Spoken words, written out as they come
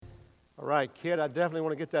All right, kid, I definitely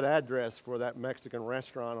want to get that address for that Mexican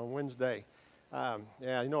restaurant on Wednesday.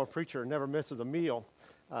 Yeah, a preacher never misses a meal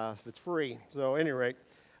if it's free. So, at any rate,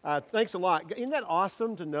 thanks a lot. Isn't that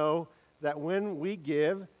awesome to know that when we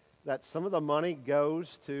give, that some of the money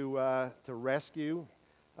goes to rescue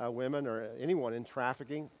women or anyone in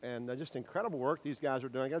trafficking, and just incredible work these guys are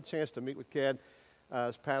doing. I got a chance to meet with Ked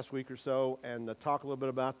this past week or so and talk a little bit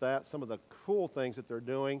about that, some of the cool things that they're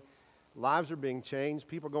doing. Lives are being changed.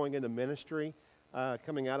 People going into ministry,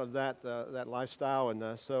 coming out of that lifestyle, and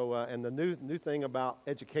and the new thing about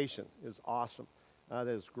education is awesome. That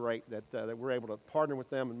is great that we're able to partner with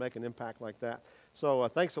them and make an impact like that. So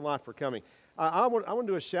thanks a lot for coming. I want to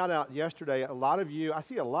do a shout out. Yesterday, a lot of you, I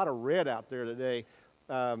see a lot of red out there today,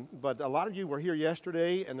 but a lot of you were here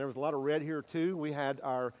yesterday, and there was a lot of red here too. We had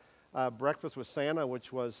our breakfast with Santa,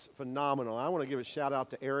 which was phenomenal. I want to give a shout out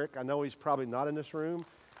to Eric. I know he's probably not in this room.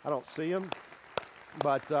 I don't see him,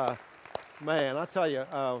 but man, I tell you,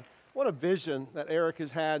 what a vision that Eric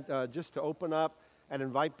has had just to open up and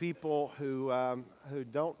invite people who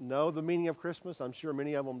don't know the meaning of Christmas. I'm sure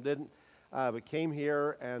many of them didn't, but came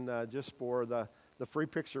here and just for the free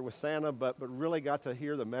picture with Santa, but really got to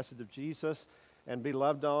hear the message of Jesus and be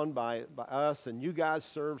loved on by us. And you guys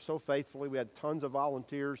served so faithfully. We had tons of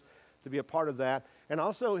volunteers to be a part of that, and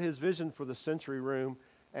also his vision for the Century Room.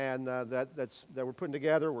 And that we're putting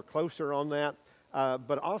together. We're closer on that.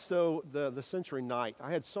 But also the Century Night. I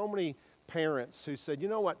had so many parents who said, you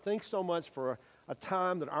know what, thanks so much for a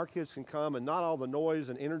time that our kids can come and not all the noise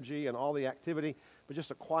and energy and all the activity, but just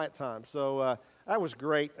a quiet time. So that was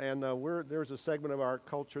great. And there's a segment of our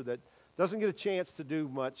culture that doesn't get a chance to do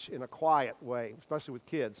much in a quiet way, especially with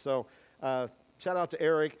kids. So shout out to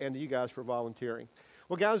Eric and to you guys for volunteering.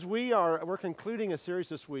 Well, guys, we're concluding a series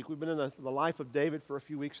this week. We've been in the life of David for a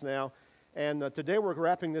few weeks now, and today we're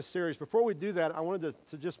wrapping this series. Before we do that, I wanted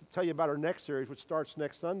to just tell you about our next series, which starts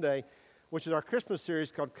next Sunday, which is our Christmas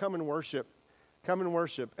series called Come and Worship. Come and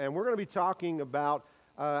Worship. And we're going to be talking about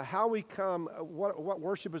how we come, what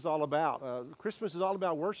worship is all about. Christmas is all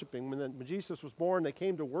about worshiping. When Jesus was born, they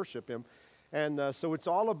came to worship him. And so it's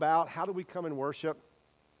all about how do we come and worship.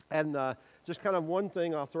 And just kind of one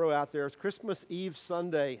thing I'll throw out there is Christmas Eve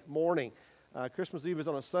Sunday morning. Christmas Eve is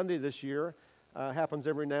on a Sunday this year. Happens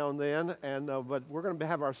every now and then. But we're going to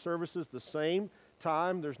have our services the same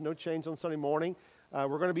time. There's no change on Sunday morning.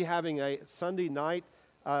 We're going to be having a Sunday night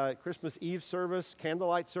Christmas Eve service,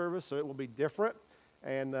 candlelight service, so it will be different.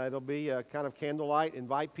 And it'll be kind of candlelight.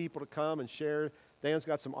 Invite people to come and share. Dan's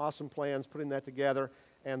got some awesome plans putting that together.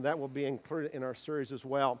 And that will be included in our series as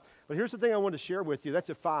well. But here's the thing I want to share with you.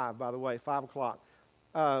 That's at 5, by the way, 5 o'clock.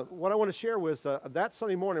 What I want to share with that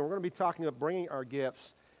Sunday morning, we're going to be talking about bringing our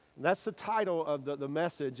gifts. And that's the title of the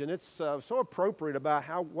message, and it's so appropriate about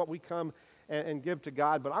what we come and give to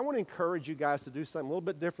God. But I want to encourage you guys to do something a little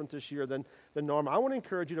bit different this year than normal. I want to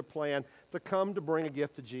encourage you to plan to come to bring a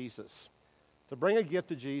gift to Jesus. To bring a gift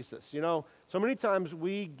to Jesus. So many times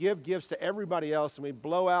we give gifts to everybody else and we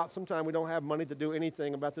blow out. Sometimes we don't have money to do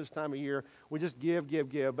anything about this time of year. We just give.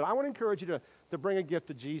 But I want to encourage you to bring a gift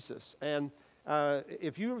to Jesus. And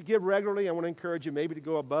if you give regularly, I want to encourage you maybe to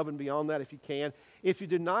go above and beyond that if you can. If you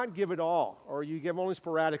do not give at all, or you give only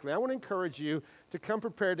sporadically, I want to encourage you to come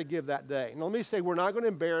prepared to give that day. Now let me say, we're not going to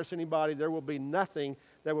embarrass anybody. There will be nothing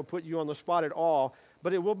that will put you on the spot at all.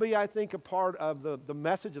 But it will be, I think, a part of the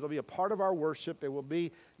message. It'll be a part of our worship. It will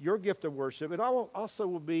be your gift of worship. It also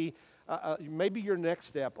will be maybe your next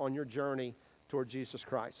step on your journey toward Jesus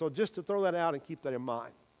Christ. So just to throw that out and keep that in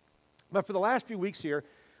mind. But for the last few weeks here,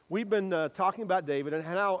 we've been talking about David and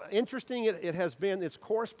how interesting it has been. It's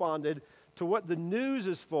corresponded to what the news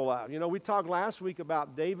is full of. We talked last week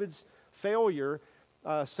about David's failure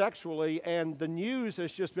sexually, and the news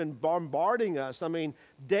has just been bombarding us. I mean,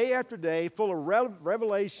 day after day, full of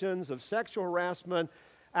revelations of sexual harassment,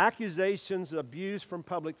 accusations, abuse from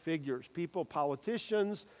public figures, people,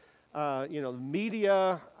 politicians,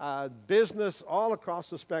 media, business, all across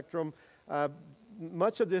the spectrum.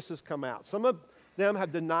 Much of this has come out. Some of them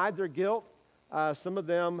have denied their guilt. Some of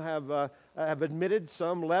them have admitted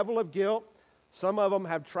some level of guilt. Some of them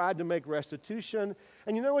have tried to make restitution.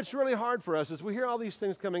 And it's really hard for us as we hear all these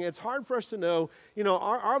things coming. It's hard for us to know,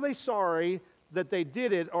 are they sorry that they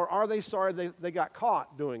did it, or are they sorry they got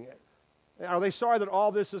caught doing it? Are they sorry that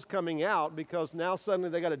all this is coming out because now suddenly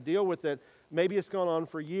they got to deal with it? Maybe it's gone on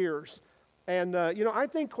for years. And, I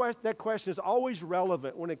think that question is always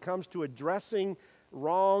relevant when it comes to addressing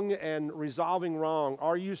wrong and resolving wrong.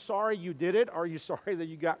 Are you sorry you did it? Are you sorry that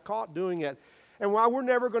you got caught doing it? And while we're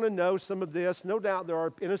never going to know some of this, no doubt there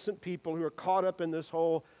are innocent people who are caught up in this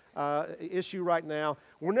whole issue right now.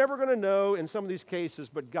 We're never going to know in some of these cases,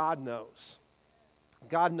 but God knows.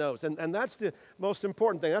 God knows. And that's the most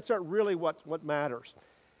important thing. That's not really what matters.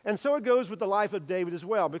 And so it goes with the life of David as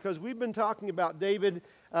well, because we've been talking about David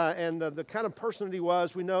and the kind of person that he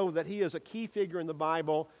was. We know that he is a key figure in the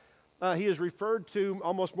Bible. He is referred to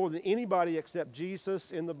almost more than anybody except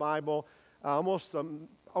Jesus in the Bible. Almost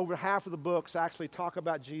over half of the books actually talk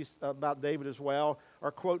about David as well,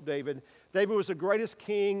 or quote David. David was the greatest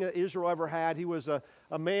king that Israel ever had. He was a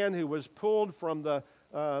man who was pulled from the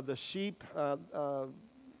sheep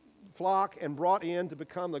flock and brought in to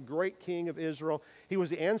become the great king of Israel. He was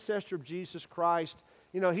the ancestor of Jesus Christ.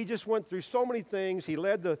 You know, he just went through so many things. He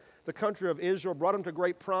led the country of Israel, brought him to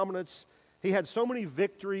great prominence. He had so many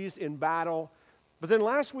victories in battle. But then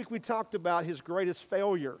last week we talked about his greatest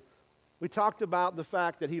failure. We talked about the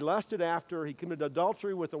fact that he committed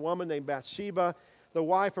adultery with a woman named Bathsheba, the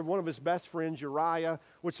wife of one of his best friends, Uriah,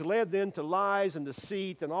 which led then to lies and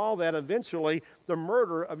deceit and all that, eventually the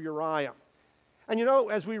murder of Uriah. And you know,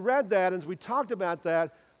 as we read that, as we talked about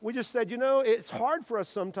that, we just said, you know, it's hard for us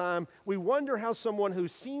sometimes. We wonder how someone who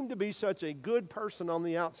seemed to be such a good person on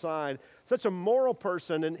the outside, such a moral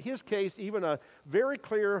person, in his case, even a very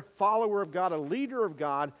clear follower of God, a leader of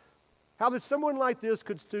God, how that someone like this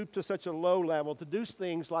could stoop to such a low level to do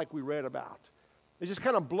things like we read about. It just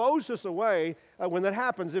kind of blows us away when that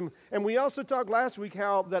happens. And we also talked last week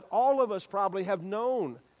how that all of us probably have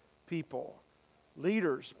known people,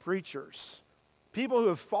 leaders, preachers, people who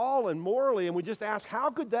have fallen morally, and we just ask,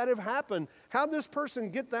 how could that have happened? How did this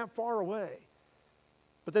person get that far away?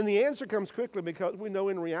 But then the answer comes quickly, because we know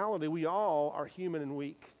in reality we all are human and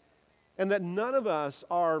weak, and that none of us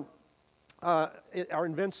are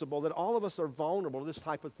invincible, that all of us are vulnerable to this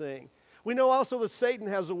type of thing. We know also that Satan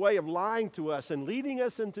has a way of lying to us and leading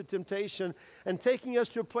us into temptation and taking us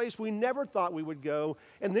to a place we never thought we would go,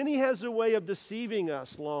 and then he has a way of deceiving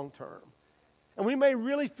us long term. And we may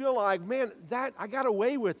really feel like, man, I got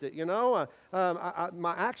away with it, you know.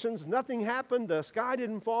 My actions, nothing happened. The sky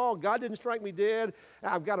didn't fall. God didn't strike me dead.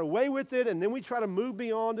 I've got away with it. And then we try to move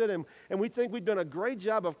beyond it, and we think we've done a great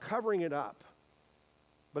job of covering it up.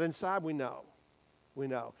 But inside we know. We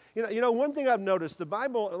know. You know, one thing I've noticed, the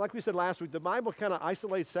Bible, like we said last week, the Bible kind of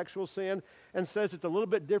isolates sexual sin and says it's a little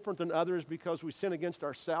bit different than others because we sin against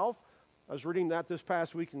ourselves. I was reading that this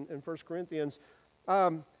past week in 1 Corinthians.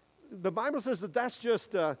 The Bible says that that's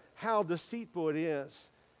just how deceitful it is.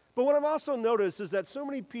 But what I've also noticed is that so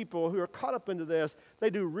many people who are caught up into this, they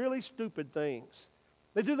do really stupid things.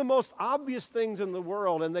 They do the most obvious things in the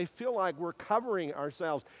world, and they feel like we're covering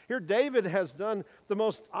ourselves. Here, David has done the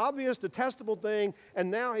most obvious, detestable thing,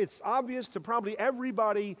 and now it's obvious to probably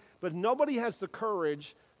everybody, but nobody has the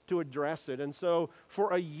courage to address it. And so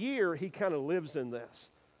for a year, he kind of lives in this.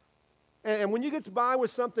 And when you get by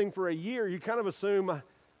with something for a year, you kind of assume,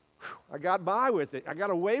 I got by with it. I got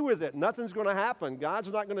away with it. Nothing's going to happen. God's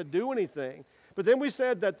not going to do anything. But then we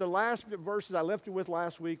said that the last verses I left you with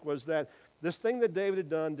last week was that this thing that David had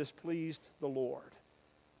done displeased the Lord.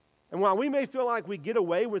 And while we may feel like we get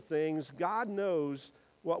away with things, God knows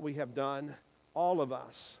what we have done, all of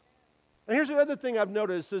us. And here's the other thing I've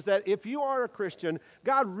noticed is that if you are a Christian,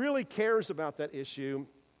 God really cares about that issue.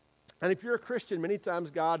 And if you're a Christian, many times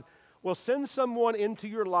God will send someone into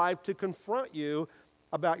your life to confront you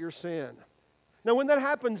about your sin. Now, when that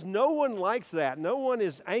happens, no one likes that. No one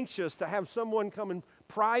is anxious to have someone come and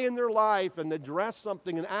pry in their life and address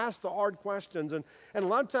something and ask the hard questions. And a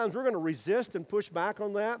lot of times we're going to resist and push back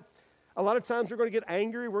on that. A lot of times we're going to get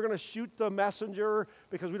angry. We're going to shoot the messenger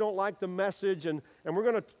because we don't like the message. And we're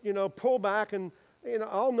going to, pull back and,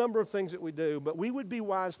 all number of things that we do. But we would be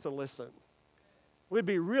wise to listen. We'd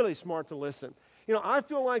be really smart to listen. I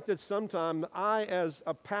feel like that sometimes I, as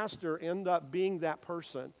a pastor, end up being that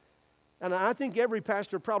person. And I think every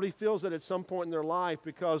pastor probably feels that at some point in their life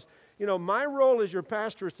because, my role as your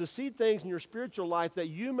pastor is to see things in your spiritual life that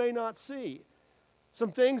you may not see.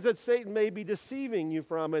 Some things that Satan may be deceiving you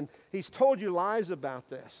from, and he's told you lies about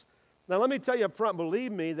this. Now, let me tell you up front,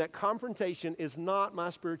 believe me, that confrontation is not my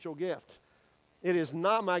spiritual gift. It is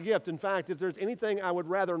not my gift. In fact, if there's anything I would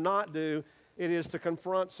rather not do, it is to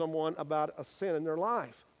confront someone about a sin in their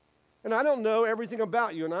life. And I don't know everything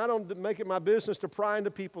about you, and I don't make it my business to pry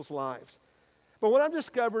into people's lives. But what I've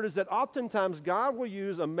discovered is that oftentimes God will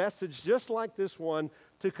use a message just like this one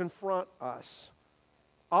to confront us.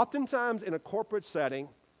 Oftentimes in a corporate setting,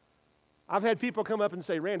 I've had people come up and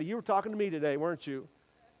say, Randy, you were talking to me today, weren't you?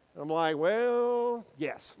 And I'm like, well,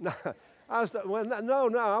 yes. No, I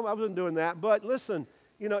wasn't doing that. But listen,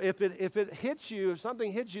 if it hits you, if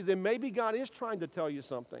something hits you, then maybe God is trying to tell you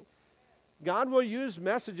something. God will use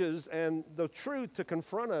messages and the truth to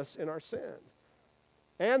confront us in our sin.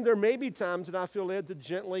 And there may be times that I feel led to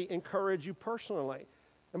gently encourage you personally.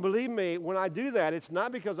 And believe me, when I do that, it's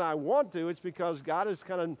not because I want to, it's because God has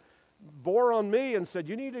kind of bore on me and said,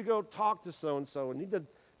 you need to go talk to so-and-so and need to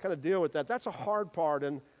kind of deal with that. That's a hard part,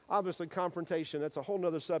 and obviously confrontation, that's a whole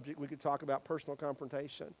other subject we could talk about, personal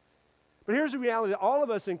confrontation. But here's the reality. All of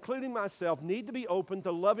us, including myself, need to be open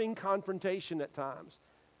to loving confrontation at times.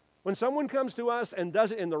 When someone comes to us and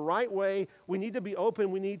does it in the right way, we need to be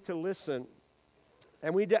open, we need to listen.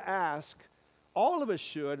 And we need to ask, all of us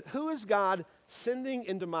should, who is God sending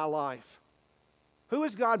into my life? Who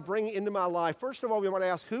is God bringing into my life? First of all, we want to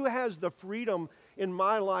ask, who has the freedom in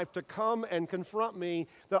my life to come and confront me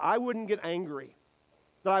that I wouldn't get angry?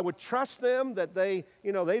 That I would trust them, that they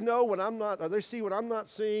know what I'm not, or they see what I'm not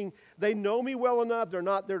seeing. They know me well enough. They're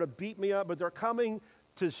not there to beat me up, but they're coming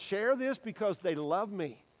to share this because they love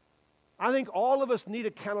me. I think all of us need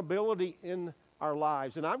accountability in our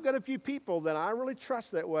lives. And I've got a few people that I really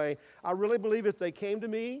trust that way. I really believe if they came to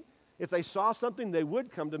me, if they saw something, they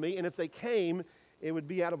would come to me. And if they came, it would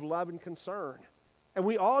be out of love and concern. And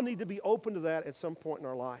we all need to be open to that at some point in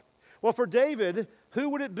our life. Well, for David, who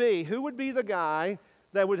would it be? Who would be the guy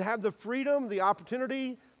that would have the freedom, the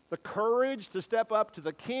opportunity, the courage to step up to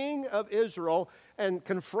the king of Israel and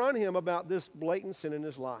confront him about this blatant sin in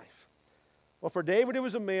his life? Well, for David, it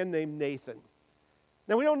was a man named Nathan.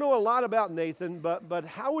 Now, we don't know a lot about Nathan, but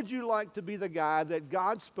how would you like to be the guy that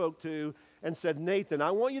God spoke to and said, Nathan,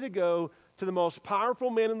 I want you to go to the most powerful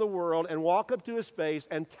man in the world and walk up to his face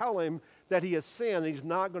and tell him that he has sinned and he's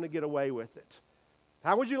not going to get away with it?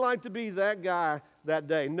 How would you like to be that guy that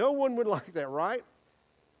day? No one would like that, right?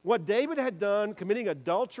 What David had done, committing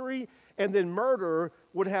adultery and then murder,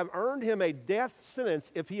 would have earned him a death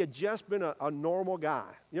sentence if he had just been a normal guy.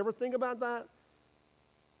 You ever think about that?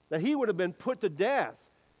 That he would have been put to death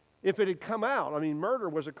if it had come out. I mean, murder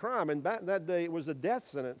was a crime, and back that day it was a death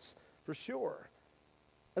sentence for sure.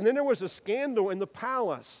 And then there was a scandal in the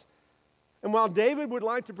palace. And while David would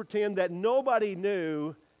like to pretend that nobody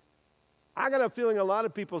knew, I got a feeling a lot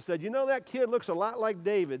of people said, that kid looks a lot like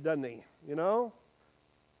David, doesn't he?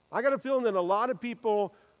 I got a feeling that a lot of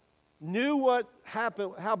people knew what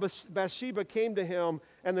happened, how Bathsheba came to him,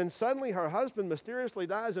 and then suddenly her husband mysteriously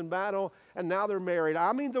dies in battle, and now they're married.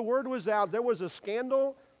 I mean, the word was out. There was a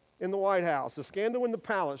scandal in the White House, a scandal in the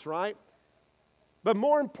palace, right? But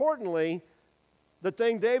more importantly, the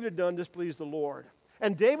thing David had done displeased the Lord.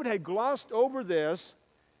 And David had glossed over this,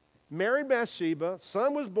 married Bathsheba,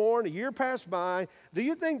 son was born, a year passed by. Do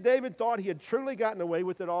you think David thought he had truly gotten away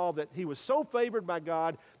with it all, that he was so favored by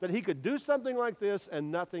God that he could do something like this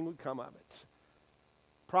and nothing would come of it?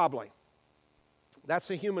 Probably. That's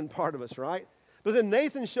the human part of us, right? But then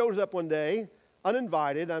Nathan shows up one day,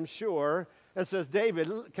 uninvited, I'm sure, and says, David,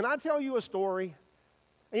 can I tell you a story?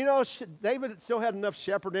 And David still had enough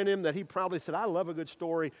shepherd in him that he probably said, I love a good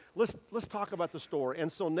story. Let's talk about the story. And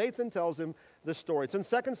so Nathan tells him this story. It's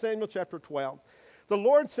in 2 Samuel chapter 12. The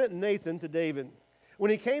Lord sent Nathan to David.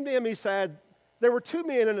 When he came to him, he said, there were two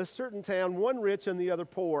men in a certain town, one rich and the other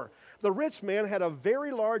poor. The rich man had a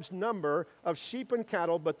very large number of sheep and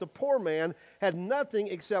cattle, but the poor man had nothing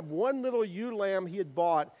except one little ewe lamb he had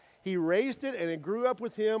bought. He raised it, and it grew up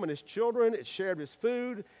with him and his children. It shared his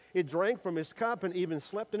food. It drank from his cup and even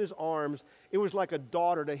slept in his arms. It was like a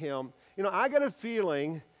daughter to him. I got a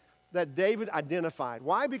feeling that David identified.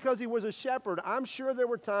 Why? Because he was a shepherd. I'm sure there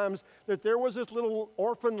were times that there was this little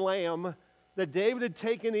orphan lamb that David had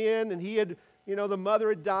taken in, and he had, the mother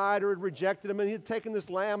had died or had rejected him, and he had taken this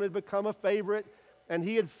lamb and had become a favorite, and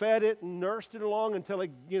he had fed it and nursed it along until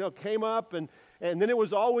it, came up, and then it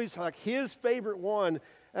was always like his favorite one.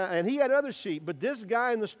 And he had other sheep, but this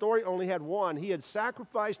guy in the story only had one. He had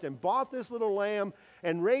sacrificed and bought this little lamb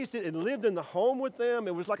and raised it and lived in the home with them.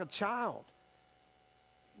 It was like a child.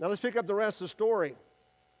 Now let's pick up the rest of the story.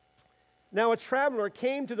 Now a traveler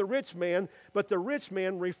came to the rich man, but the rich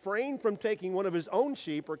man refrained from taking one of his own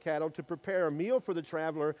sheep or cattle to prepare a meal for the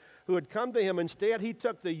traveler who had come to him. Instead, he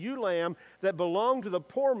took the ewe lamb that belonged to the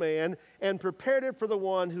poor man and prepared it for the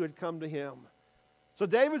one who had come to him. So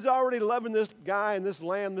David's already loving this guy and this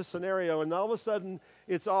lamb, this scenario, and all of a sudden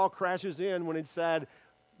it's all crashes in when it's said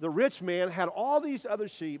the rich man had all these other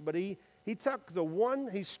sheep, but he took the one,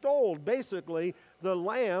 he stole basically the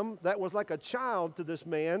lamb that was like a child to this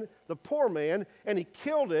man, the poor man, and he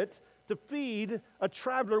killed it to feed a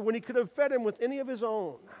traveler when he could have fed him with any of his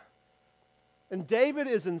own. And David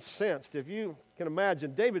is incensed, if you can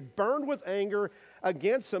imagine. David burned with anger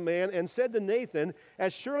against the man and said to Nathan,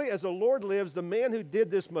 as surely as the Lord lives, the man who did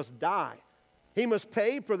this must die. He must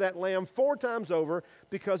pay for that lamb 4 times over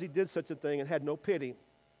because he did such a thing and had no pity.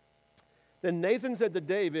 Then Nathan said to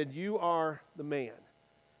David, you are the man.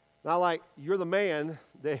 Not like, you're the man,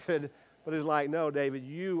 David, but he's like, no, David,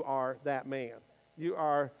 you are that man. You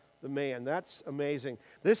are the man. That's amazing.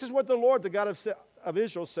 This is what the Lord, the God of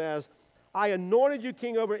Israel, says. I anointed you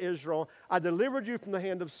king over Israel. I delivered you from the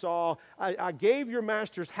hand of Saul. I gave your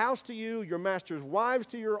master's house to you, your master's wives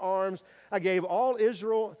to your arms. I gave all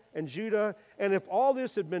Israel and Judah. And if all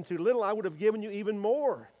this had been too little, I would have given you even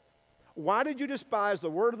more. Why did you despise the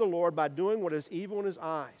word of the Lord by doing what is evil in his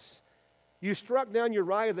eyes? You struck down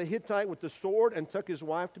Uriah the Hittite with the sword and took his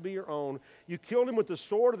wife to be your own. You killed him with the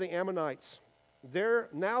sword of the Ammonites.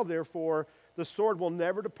 Now, therefore, the sword will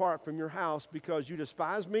never depart from your house because you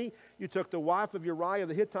despised me. You took the wife of Uriah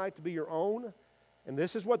the Hittite to be your own. And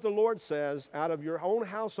this is what the Lord says, out of your own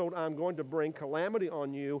household I'm going to bring calamity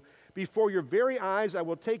on you. Before your very eyes I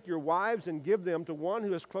will take your wives and give them to one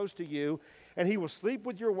who is close to you, and he will sleep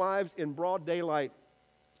with your wives in broad daylight.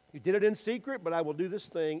 You did it in secret, but I will do this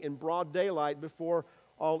thing in broad daylight before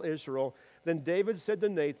all Israel. Then David said to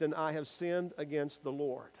Nathan, I have sinned against the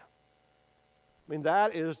Lord. I mean,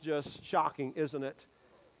 that is just shocking, isn't it?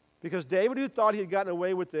 Because David, who thought he had gotten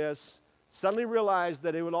away with this, suddenly realized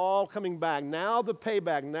that it was all coming back. Now the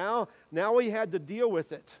payback. Now he had to deal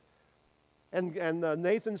with it. And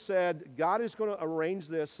Nathan said, God is going to arrange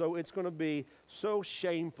this so it's going to be so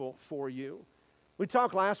shameful for you. We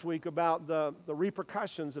talked last week about the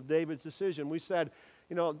repercussions of David's decision. We said,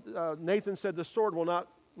 Nathan said the sword will not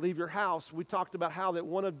leave your house. We talked about how that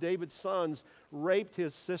one of David's sons raped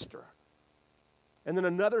his sister. And then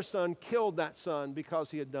another son killed that son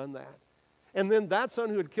because he had done that. And then that son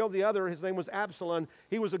who had killed the other, his name was Absalom.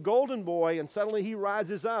 He was a golden boy, and suddenly he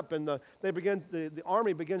rises up, and the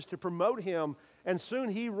army begins to promote him, and soon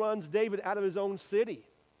he runs David out of his own city.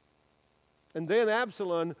 And then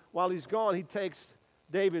Absalom, while he's gone, he takes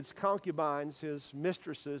David's concubines, his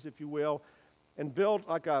mistresses, if you will, and built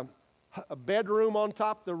like a bedroom on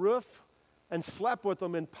top of the roof and slept with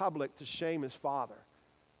them in public to shame his father.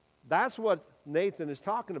 That's what Nathan is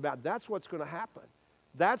talking about. That's what's going to happen.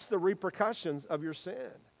 That's the repercussions of your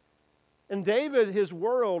sin. And David, his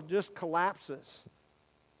world just collapses.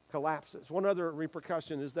 One other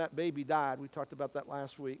repercussion is that baby died. We talked about that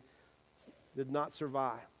last week. Did not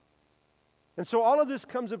survive. And so all of this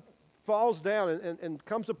falls down and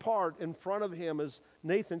comes apart in front of him as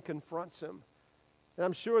Nathan confronts him. And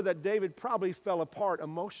I'm sure that David probably fell apart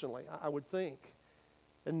emotionally, I would think.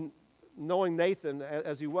 And knowing Nathan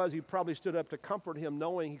as he was, he probably stood up to comfort him,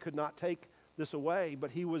 knowing he could not take this away,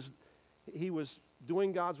 but he was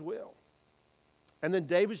doing God's will. And then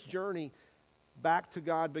David's journey back to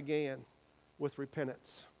God began with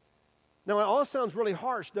repentance. Now, it all sounds really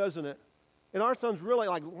harsh, doesn't it? It all sounds really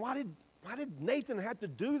like, why did Nathan have to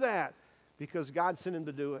do that? Because God sent him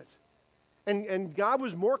to do it. And God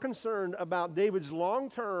was more concerned about David's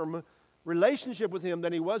long-term relationship with him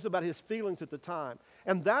than he was about his feelings at the time.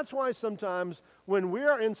 And that's why sometimes when we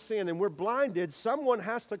are in sin and we're blinded, someone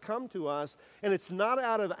has to come to us, and it's not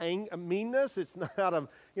out of meanness, it's not out of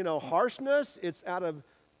harshness, it's out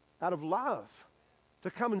of love.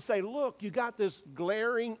 To come and say, look, you got this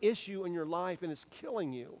glaring issue in your life and it's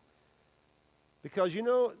killing you. Because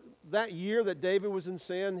that year that David was in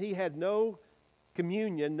sin, he had no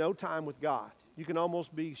communion, no time with God. You can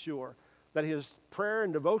almost be sure that his prayer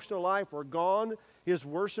and devotional life were gone. His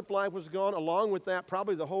worship life was gone. Along with that,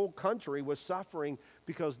 probably the whole country was suffering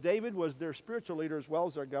because David was their spiritual leader as well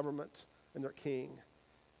as their government and their king.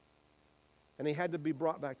 And he had to be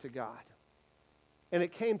brought back to God. And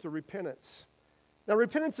it came to repentance. Now,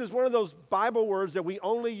 repentance is one of those Bible words that we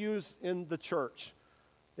only use in the church.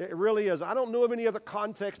 It really is. I don't know of any other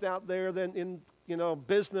context out there than in,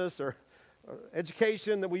 business or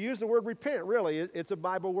education that we use the word repent. Really, it's a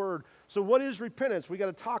Bible word. So what is repentance? We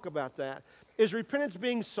got to talk about that. Is repentance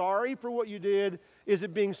being sorry for what you did? Is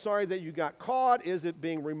it being sorry that you got caught? Is it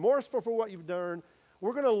being remorseful for what you've done?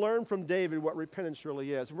 We're going to learn from David what repentance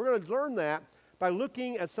really is. We're going to learn that by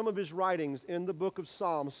looking at some of his writings in the book of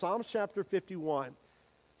Psalms, Psalms chapter 51.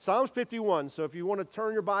 Psalms 51. So if you want to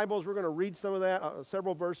turn your Bibles, we're going to read some of that,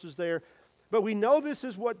 several verses there. But we know this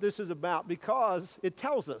is what this is about because it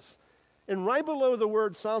tells us. And right below the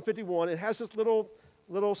word Psalm 51, it has this little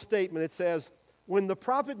statement. It says, when the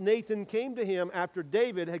prophet Nathan came to him after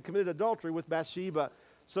David had committed adultery with Bathsheba.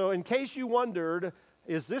 So in case you wondered,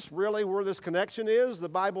 is this really where this connection is? The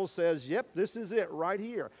Bible says, yep, this is it right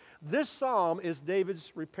here. This psalm is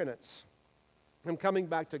David's repentance. Him coming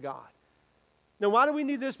back to God. Now, why do we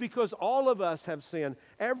need this? Because all of us have sinned.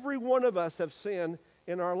 Every one of us have sinned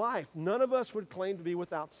in our life. None of us would claim to be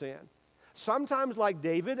without sin. Sometimes, like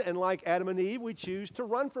David and like Adam and Eve, we choose to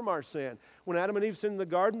run from our sin. When Adam and Eve sinned in the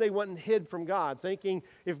garden, they went and hid from God, thinking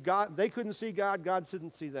if they couldn't see God, God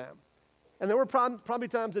couldn't see them. And there were probably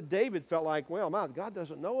times that David felt like, well, God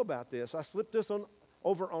doesn't know about this. I slipped this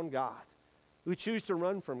over on God. We choose to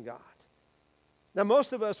run from God. Now,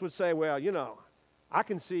 most of us would say, well, I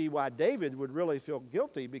can see why David would really feel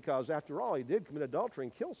guilty because, after all, he did commit adultery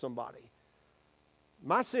and kill somebody.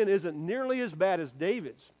 My sin isn't nearly as bad as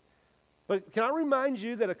David's. But can I remind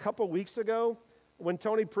you that a couple weeks ago, when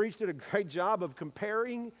Tony preached, did a great job of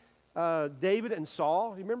comparing David and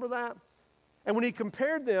Saul? You remember that? And when he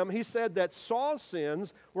compared them, he said that Saul's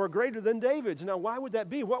sins were greater than David's. Now, why would that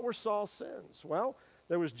be? What were Saul's sins? Well,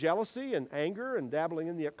 there was jealousy and anger and dabbling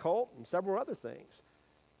in the occult and several other things.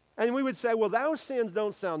 And we would say, well, those sins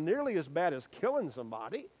don't sound nearly as bad as killing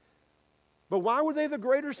somebody. But why were they the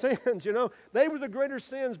greater sins? They were the greater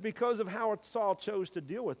sins because of how Saul chose to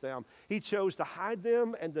deal with them. He chose to hide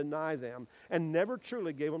them and deny them and never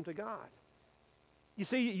truly gave them to God. You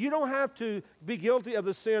see, you don't have to be guilty of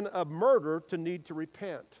the sin of murder to need to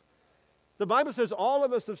repent. The Bible says all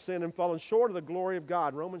of us have sinned and fallen short of the glory of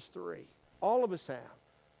God, Romans 3. All of us have.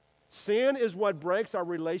 Sin is what breaks our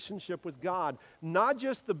relationship with God. Not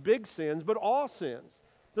just the big sins, but all sins.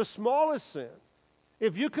 The smallest sin.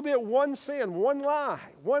 If you commit one sin, one lie,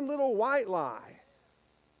 one little white lie,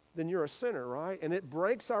 then you're a sinner, right? And it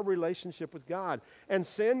breaks our relationship with God. And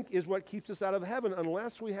sin is what keeps us out of heaven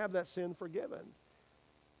unless we have that sin forgiven.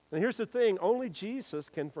 And here's the thing, only Jesus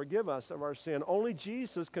can forgive us of our sin. Only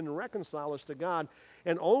Jesus can reconcile us to God.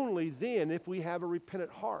 And only then if we have a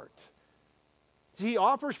repentant heart. He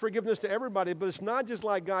offers forgiveness to everybody, but it's not just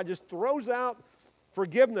like God just throws out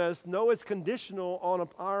forgiveness. No, it's conditional on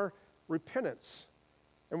our repentance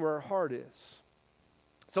and where our heart is.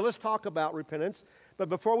 So let's talk about repentance. But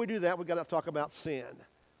before we do that, we've got to talk about sin.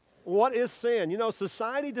 What is sin?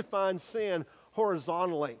 Society defines sin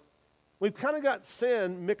horizontally. We've kind of got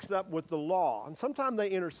sin mixed up with the law, and sometimes they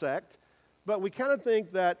intersect, but we kind of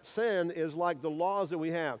think that sin is like the laws that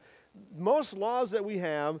we have. Most laws that we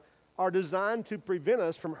have are designed to prevent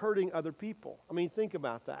us from hurting other people. I mean, think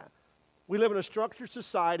about that. We live in a structured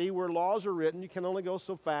society where laws are written. You can only go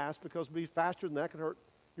so fast because to be faster than that could hurt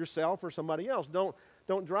yourself or somebody else.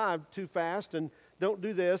 Don't drive too fast, and don't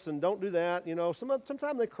do this and don't do that.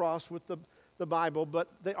 Sometimes they cross with the Bible, but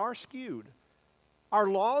they are skewed. Our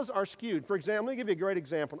laws are skewed. For example, let me give you a great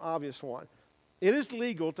example, an obvious one. It is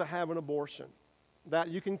legal to have an abortion, that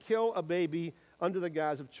you can kill a baby under the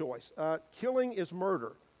guise of choice. Killing is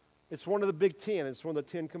murder. It's one of the big 10. It's one of the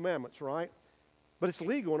 10 commandments, right? But it's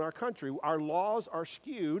legal in our country. Our laws are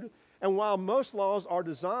skewed, and while most laws are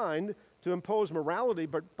designed to impose morality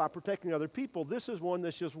but by protecting other people, this is one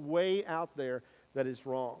that's just way out there that is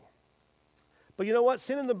wrong. But you know what?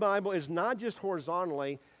 Sin in the Bible is not just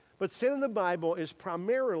horizontally, but sin in the Bible is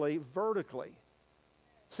primarily vertically.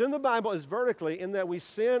 Sin in the Bible is vertically in that we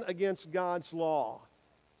sin against God's law.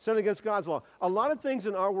 Sin against God's law. A lot of things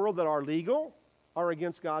in our world that are legal are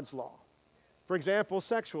against God's law. For example,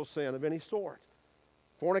 sexual sin of any sort.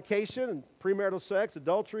 Fornication and premarital sex,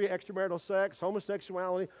 adultery, extramarital sex,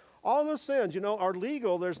 homosexuality, all those sins, are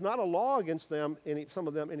legal. There's not a law against them, some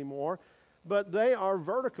of them anymore, but they are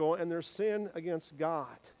vertical and they're sin against God.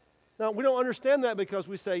 Now, we don't understand that because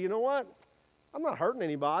we say, you know what? I'm not hurting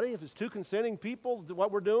anybody. If it's two consenting people,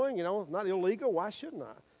 what we're doing, not illegal, why shouldn't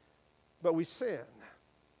I? But we sin.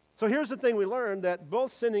 So here's the thing we learned, that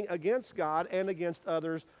both sinning against God and against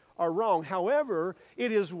others are wrong. However,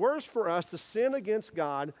 it is worse for us to sin against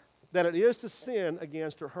God than it is to sin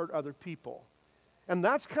against or hurt other people. And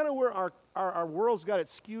that's kind of where our world's got it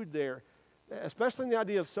skewed there, especially in the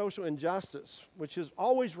idea of social injustice, which is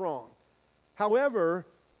always wrong. However,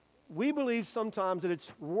 we believe sometimes that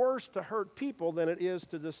it's worse to hurt people than it is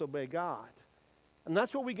to disobey God. And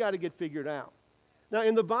that's what we got to get figured out. Now,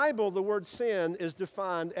 in the Bible, the word sin is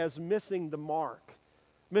defined as missing the mark.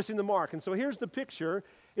 Missing the mark. And so here's the picture,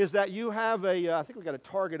 is that you have I think we got a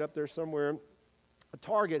target up there somewhere, a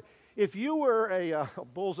target. If you were a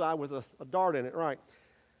bullseye with a dart in it, right?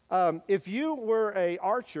 If you were a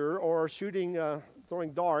archer or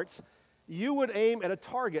throwing darts, you would aim at a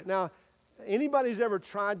target. Now, anybody who's ever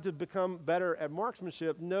tried to become better at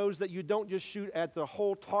marksmanship knows that you don't just shoot at the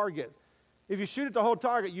whole target. If you shoot at the whole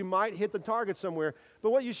target, you might hit the target somewhere.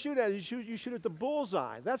 But what you shoot at is you shoot at the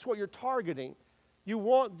bullseye. That's what you're targeting. You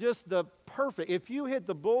want just the perfect. If you hit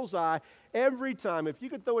the bullseye every time, if you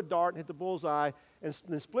could throw a dart and hit the bullseye and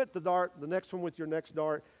then split the dart, the next one with your next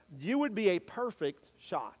dart, you would be a perfect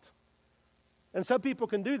shot. And some people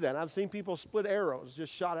can do that. I've seen people split arrows,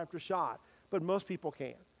 just shot after shot, but most people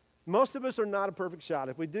can't. Most of us are not a perfect shot.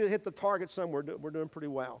 If we do hit the target somewhere, we're doing pretty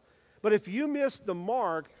well. But if you miss the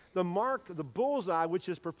mark, the bullseye, which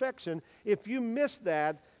is perfection, if you miss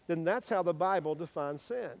that, then that's how the Bible defines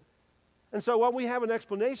sin. And so what we have an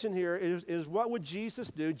explanation here is what would Jesus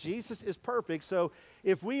do? Jesus is perfect. So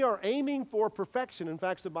if we are aiming for perfection, in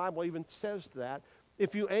fact, the Bible even says that,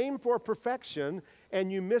 if you aim for perfection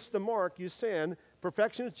and you miss the mark, you sin.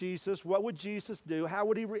 Perfection is Jesus. What would Jesus do? How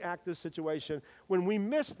would he react to this situation? When we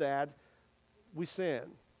miss that, we sin.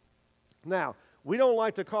 Now, we don't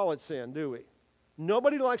like to call it sin, do we?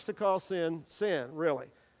 Nobody likes to call sin, really,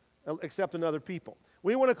 except in other people.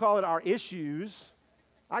 We want to call it our issues.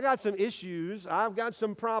 I got some issues. I've got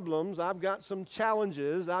some problems. I've got some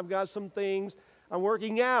challenges. I've got some things I'm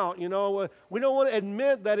working out. We don't want to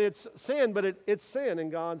admit that it's sin, but it's sin in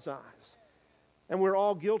God's eyes. And we're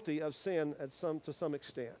all guilty of sin to some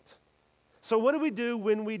extent. So what do we do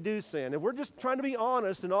when we do sin? If we're just trying to be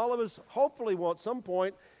honest, and all of us hopefully will at some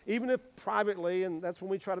point, even if privately, and that's when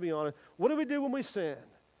we try to be honest, what do we do when we sin?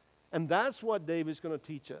 And that's what David's going to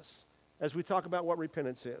teach us as we talk about what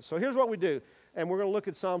repentance is. So here's what we do, and we're going to look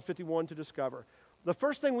at Psalm 51 to discover. The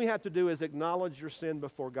first thing we have to do is acknowledge your sin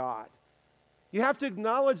before God. You have to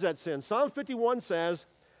acknowledge that sin. Psalm 51 says,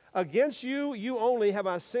 "Against you, you only have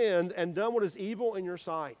I sinned and done what is evil in your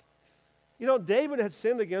sight." David had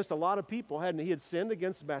sinned against a lot of people, hadn't he? He had sinned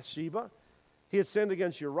against Bathsheba. He had sinned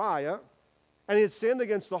against Uriah. And he had sinned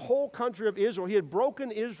against the whole country of Israel. He had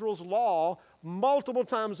broken Israel's law multiple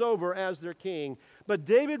times over as their king. But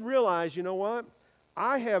David realized, you know what?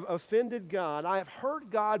 I have offended God. I have hurt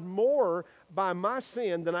God more by my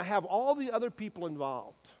sin than I have all the other people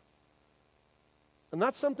involved. And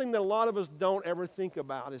that's something that a lot of us don't ever think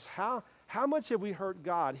about, is how much have we hurt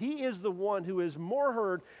God? He is the one who is more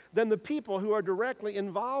hurt than the people who are directly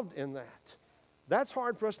involved in that. That's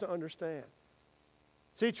hard for us to understand.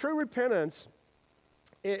 See, true repentance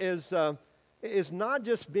is not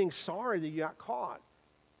just being sorry that you got caught.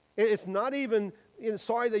 It's not even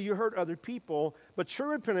sorry that you hurt other people, but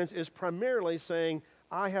true repentance is primarily saying,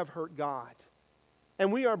 I have hurt God.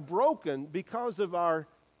 And we are broken because of our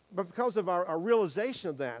realization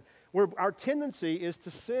of that. Where our tendency is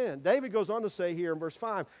to sin. David goes on to say here in verse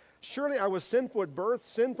 5, "Surely I was sinful at birth,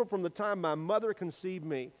 sinful from the time my mother conceived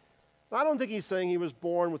me." Now, I don't think he's saying he was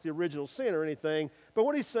born with the original sin or anything, but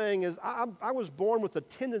what he's saying is I was born with the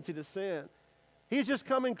tendency to sin. He's just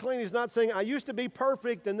coming clean. He's not saying I used to be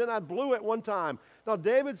perfect and then I blew it one time. Now,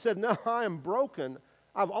 David said, no, I am broken.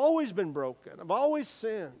 I've always been broken. I've always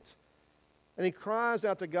sinned. And he cries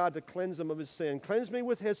out to God to cleanse him of his sin. "Cleanse me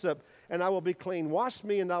with hyssop, and I will be clean. Wash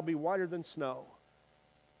me, and I'll be whiter than snow."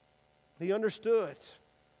 He understood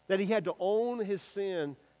that he had to own his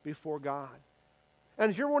sin before God.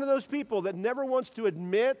 And if you're one of those people that never wants to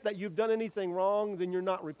admit that you've done anything wrong, then you're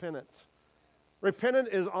not repentant. Repentant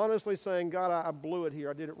is honestly saying, God, I blew it here.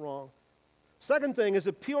 I did it wrong. Second thing is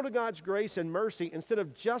appeal to God's grace and mercy instead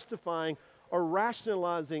of justifying or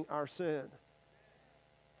rationalizing our sin.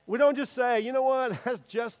 We don't just say, you know what, that's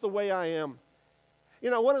just the way I am.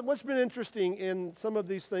 What's been interesting in some of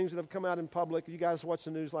these things that have come out in public, you guys watch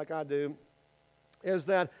the news like I do, is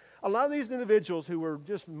that a lot of these individuals who were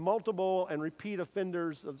just multiple and repeat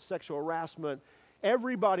offenders of sexual harassment,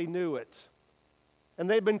 everybody knew it. And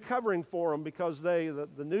they've been covering for them because the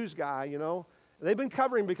news guy, they've been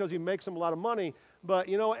covering because he makes them a lot of money. But,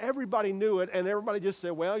 everybody knew it, and everybody just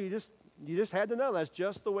said, well, you just had to know that's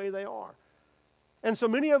just the way they are. And so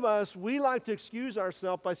many of us, we like to excuse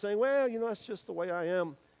ourselves by saying, well, that's just the way I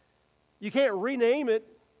am. You can't rename it.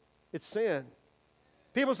 It's sin.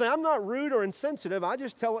 People say, I'm not rude or insensitive. I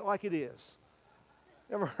just tell it like it is.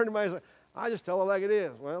 Ever heard anybody say, I just tell it like it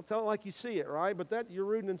is? Well, tell it like you see it, right? But you're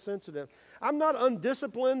rude and insensitive. I'm not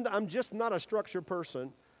undisciplined. I'm just not a structured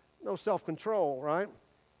person. No self-control, right?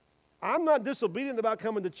 I'm not disobedient about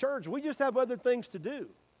coming to church. We just have other things to do.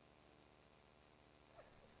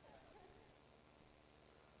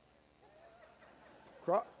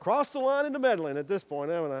 Cross the line into meddling at this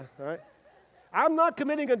point, haven't I? Right? I'm not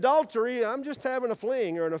committing adultery. I'm just having a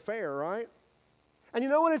fling or an affair, right? And you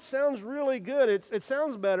know what? It sounds really good. It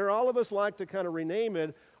sounds better. All of us like to kind of rename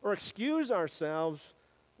it or excuse ourselves,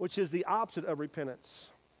 which is the opposite of repentance.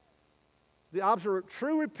 The opposite.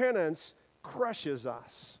 True repentance crushes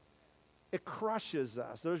us. It crushes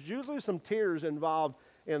us. There's usually some tears involved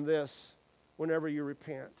in this whenever you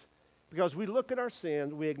repent. Because we look at our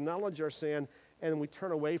sin, we acknowledge our sin, and we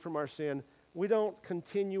turn away from our sin. We don't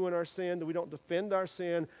continue in our sin. We don't defend our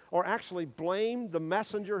sin or actually blame the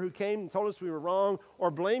messenger who came and told us we were wrong or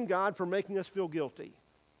blame God for making us feel guilty.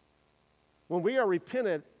 When we are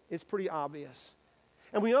repentant, it's pretty obvious.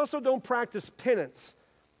 And we also don't practice penance.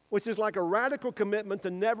 which is like a radical commitment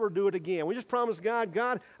to never do it again. We just promise God,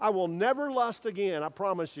 God, I will never lust again, I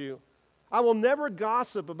promise you. I will never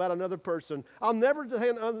gossip about another person. I'll never say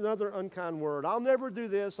another unkind word. I'll never do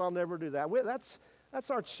this, I'll never do that. That's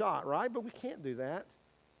our shot, right? But we can't do that.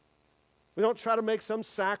 We don't try to make some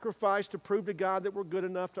sacrifice to prove to God that we're good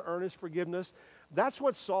enough to earn His forgiveness. That's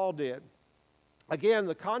what Saul did. Again,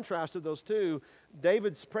 the contrast of those two,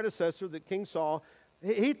 David's predecessor, the King Saul,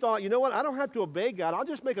 he thought, you know what, I don't have to obey God. I'll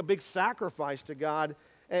just make a big sacrifice to God,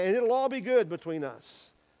 and it'll all be good between us.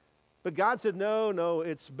 But God said, no,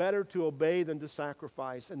 it's better to obey than to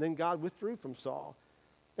sacrifice. And then God withdrew from Saul.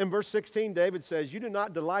 In verse 16, David says, you do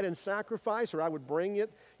not delight in sacrifice, or I would bring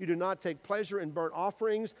it. You do not take pleasure in burnt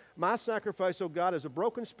offerings. My sacrifice, O God, is a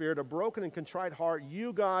broken spirit, a broken and contrite heart.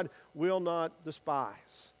 You, God, will not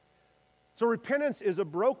despise. So repentance is a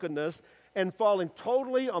brokenness and falling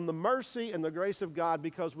totally on the mercy and the grace of God,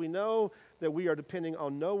 because we know that we are depending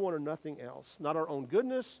on no one or nothing else, not our own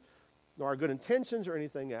goodness, nor our good intentions or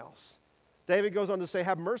anything else. David goes on to say,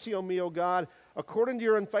 have mercy on me, O God, according to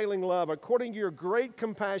your unfailing love, according to your great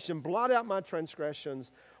compassion, blot out my transgressions,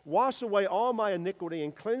 wash away all my iniquity,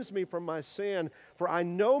 and cleanse me from my sin, for I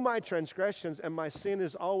know my transgressions, and my sin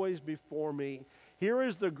is always before me. Here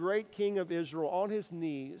is the great King of Israel on his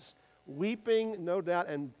knees, weeping, no doubt,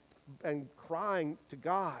 and crying to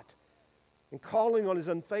God, and calling on his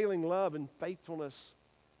unfailing love and faithfulness.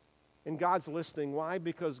 And God's listening. Why?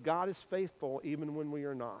 Because God is faithful even when we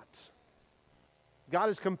are not. God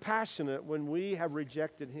is compassionate when we have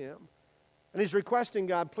rejected Him. And He's requesting,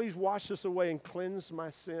 God, please wash this away and cleanse my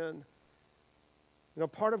sin. You know,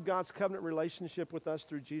 part of God's covenant relationship with us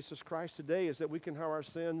through Jesus Christ today is that we can have our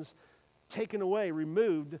sins taken away,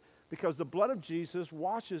 removed, because the blood of Jesus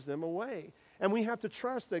washes them away. And we have to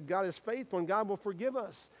trust that God is faithful and God will forgive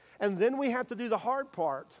us. And then we have to do the hard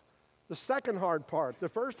part. The second hard part. The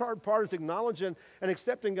first hard part is acknowledging and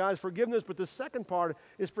accepting God's forgiveness, but the second part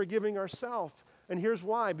is forgiving ourselves. And here's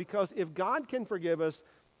why. Because if God can forgive us,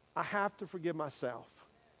 I have to forgive myself.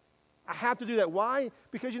 I have to do that. Why?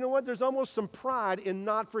 Because you know what? There's almost some pride in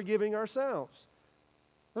not forgiving ourselves.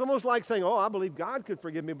 It's almost like saying, oh, I believe God could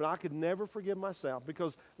forgive me, but I could never forgive myself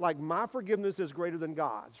because like my forgiveness is greater than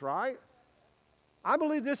God's, right? I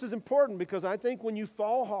believe this is important because I think when you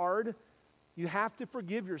fall hard, you have to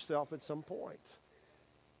forgive yourself at some point.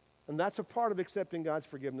 And that's a part of accepting God's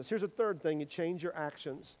forgiveness. Here's a third thing. You change your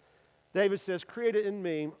actions. David says, create in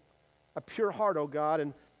me a pure heart, O God,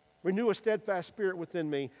 and renew a steadfast spirit within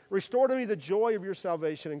me. Restore to me the joy of your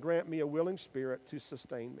salvation and grant me a willing spirit to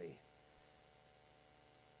sustain me.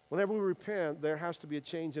 Whenever we repent, there has to be a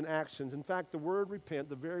change in actions. In fact, the word repent,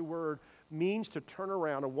 the very word, means to turn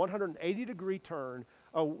around, a 180-degree turn.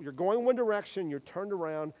 Oh, you're going one direction, you're turned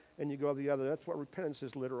around, and you go the other. That's what repentance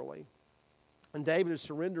is literally. And David is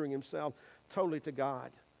surrendering himself totally to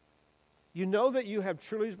God. You know that you have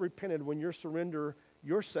truly repented when you surrender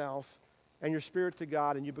yourself and your spirit to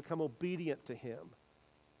God and you become obedient to Him.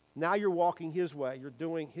 Now you're walking His way. You're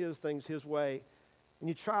doing His things His way. And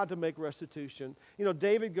you try to make restitution. You know,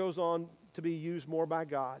 David goes on to be used more by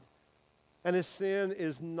God. And his sin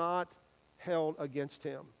is not held against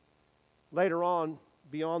him. Later on,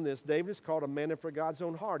 beyond this, David is called a man after God's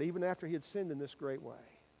own heart, even after he had sinned in this great way.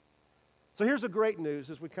 So here's the great news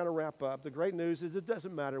as we kind of wrap up. The great news is it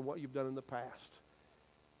doesn't matter what you've done in the past.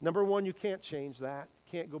 Number one, you can't change that.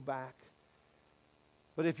 You can't go back.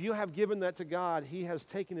 But if you have given that to God, He has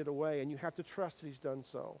taken it away, and you have to trust that He's done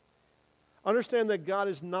so. Understand that God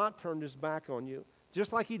has not turned His back on you.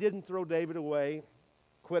 Just like He didn't throw David away,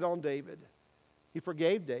 quit on David. He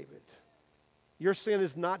forgave David. Your sin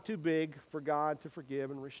is not too big for God to forgive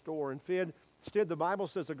and restore. Instead, the Bible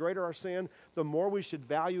says the greater our sin, the more we should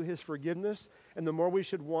value His forgiveness and the more we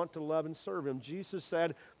should want to love and serve Him. Jesus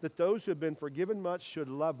said that those who have been forgiven much should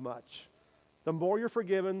love much. The more you're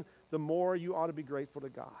forgiven, the more you ought to be grateful to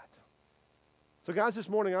God. So guys, this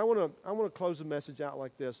morning I want to close the message out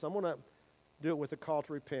like this. I'm going to do it with a call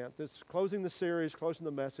to repent. This closing the series, closing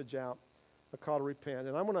the message out, a call to repent.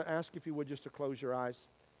 And I'm going to ask if you would just to close your eyes.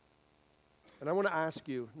 And I want to ask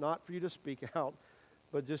you, not for you to speak out,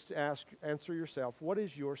 but just to answer yourself, what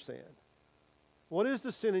is your sin? What is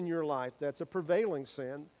the sin in your life that's a prevailing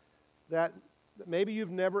sin that maybe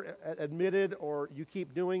you've never admitted or you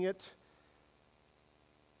keep doing it?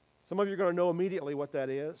 Some of you are going to know immediately what that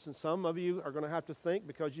is, and some of you are going to have to think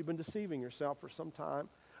because you've been deceiving yourself for some time.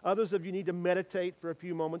 Others of you need to meditate for a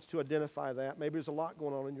few moments to identify that. Maybe there's a lot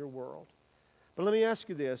going on in your world. But let me ask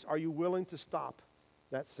you this. Are you willing to stop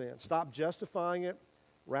that sin? Stop justifying it,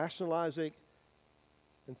 rationalizing,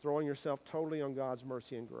 and throwing yourself totally on God's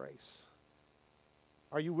mercy and grace.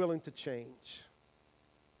 Are you willing to change?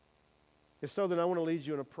 If so, then I want to lead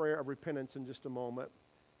you in a prayer of repentance in just a moment.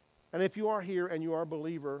 And if you are here and you are a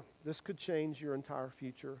believer, this could change your entire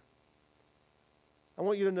future. I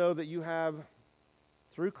want you to know that you have,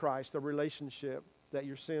 through Christ, a relationship that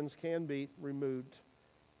your sins can be removed,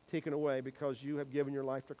 taken away, because you have given your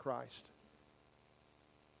life to Christ.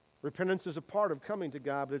 Repentance is a part of coming to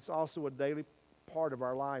God, but it's also a daily part of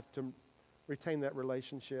our life to retain that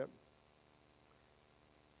relationship.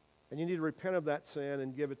 And you need to repent of that sin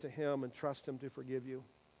and give it to Him and trust Him to forgive you.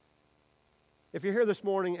 If you're here this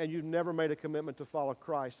morning and you've never made a commitment to follow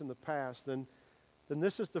Christ in the past, then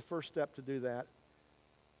this is the first step to do that.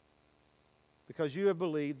 Because you have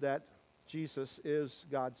believed that Jesus is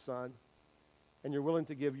God's Son, and you're willing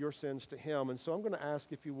to give your sins to Him. And so I'm going to ask,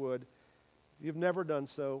 if you would, if you've never done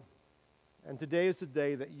so, and today is the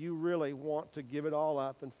day that you really want to give it all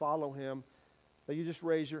up and follow Him, that you just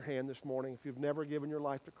raise your hand this morning. If you've never given your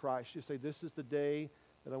life to Christ, you say, this is the day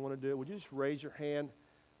that I want to do it. Would you just raise your hand?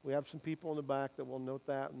 We have some people in the back that will note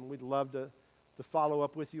that, and we'd love to follow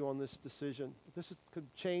up with you on this decision. But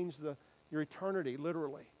could change your eternity,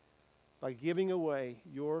 literally, by giving away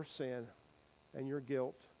your sin and your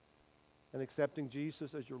guilt and accepting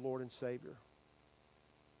Jesus as your Lord and Savior.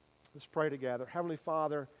 Let's pray together. Heavenly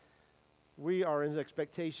Father, we are in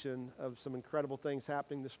expectation of some incredible things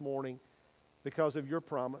happening this morning because of your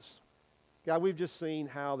promise. God, we've just seen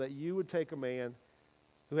how that you would take a man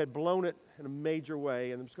who had blown it in a major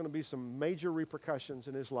way, and there's going to be some major repercussions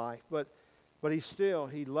in his life, but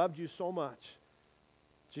he loved you so much.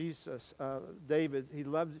 David, he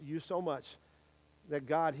loved you so much that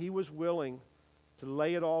God, he was willing to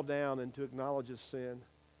lay it all down and to acknowledge his sin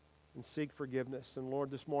and seek forgiveness. And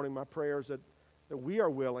Lord, this morning my prayer is that we are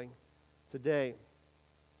willing today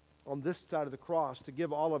on this side of the cross to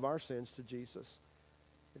give all of our sins to Jesus.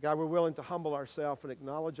 God, we're willing to humble ourselves and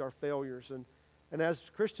acknowledge our failures. And as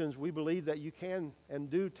Christians, we believe that you can and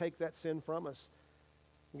do take that sin from us.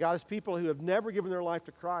 And God, as people who have never given their life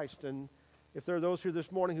to Christ, and if there are those here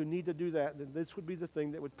this morning who need to do that, then this would be the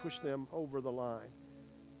thing that would push them over the line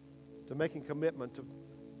to making commitment to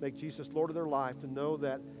make Jesus Lord of their life, to know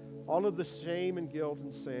that all of the shame and guilt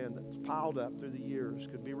and sin that's piled up through the years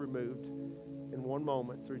could be removed in one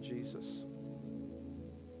moment through Jesus.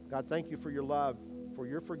 God, thank you for your love, for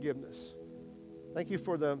your forgiveness. Thank you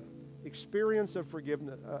for the experience of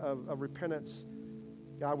forgiveness, of repentance,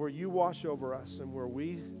 God, where you wash over us and where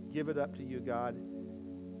we give it up to you, God,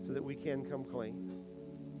 so that we can come clean.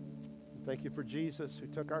 Thank you for Jesus, who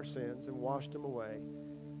took our sins and washed them away,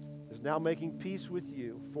 is now making peace with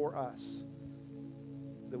you for us,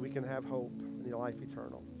 so that we can have hope in the life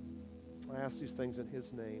eternal. I ask these things in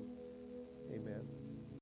his name. Amen.